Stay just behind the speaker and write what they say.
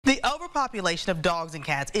Overpopulation of dogs and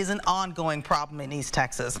cats is an ongoing problem in East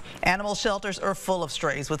Texas. Animal shelters are full of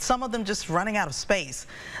strays, with some of them just running out of space.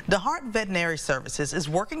 DeHart Veterinary Services is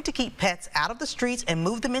working to keep pets out of the streets and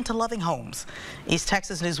move them into loving homes. East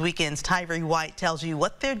Texas News Weekend's Tyree White tells you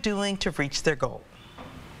what they're doing to reach their goal.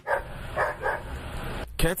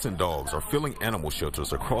 Cats and dogs are filling animal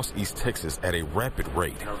shelters across East Texas at a rapid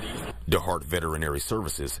rate. DeHart Veterinary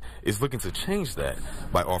Services is looking to change that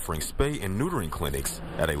by offering spay and neutering clinics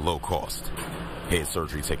at a low cost. Head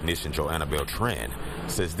surgery technician Joanna Beltran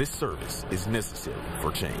says this service is necessary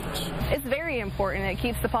for change. It's very important. It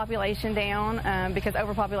keeps the population down because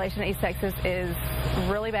overpopulation in East Texas is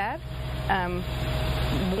really bad.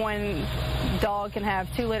 One dog can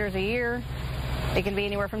have 2 litters a year. It can be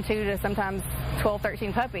anywhere from 2 to sometimes 12,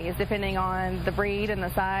 13 puppies, depending on the breed and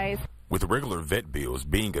the size. With regular vet bills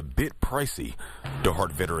being a bit pricey,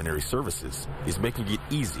 DeHart Veterinary Services is making it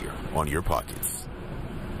easier on your pockets.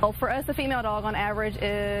 Well, for us, a female dog on average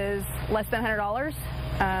is less than $100.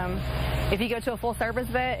 If you go to a full-service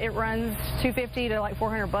vet, it runs $250 to like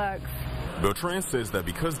 $400. Beltran says that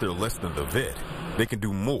because they're less than the vet, they can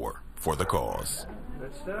do more for the cause.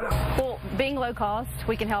 Well, being low cost,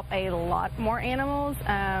 we can help a lot more animals.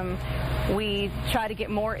 We try to get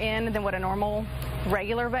more in than what a normal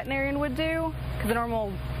regular veterinarian would do, because a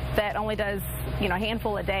normal vet only does, a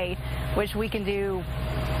handful a day, which we can do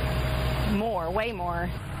more, way more.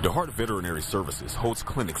 DeHart Veterinary Services holds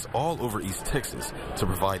clinics all over East Texas to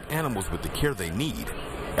provide animals with the care they need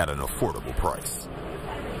at an affordable price.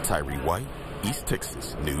 Tyree White, East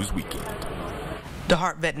Texas News Weekend.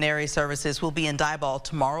 DeHart Veterinary Services will be in Diboll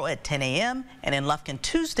tomorrow at 10 a.m. and in Lufkin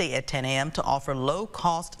Tuesday at 10 a.m. to offer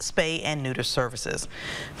low-cost spay and neuter services.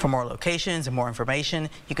 For more locations and more information,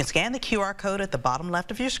 you can scan the QR code at the bottom left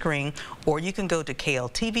of your screen, or you can go to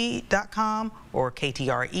kltv.com or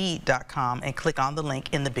ktre.com and click on the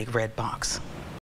link in the big red box.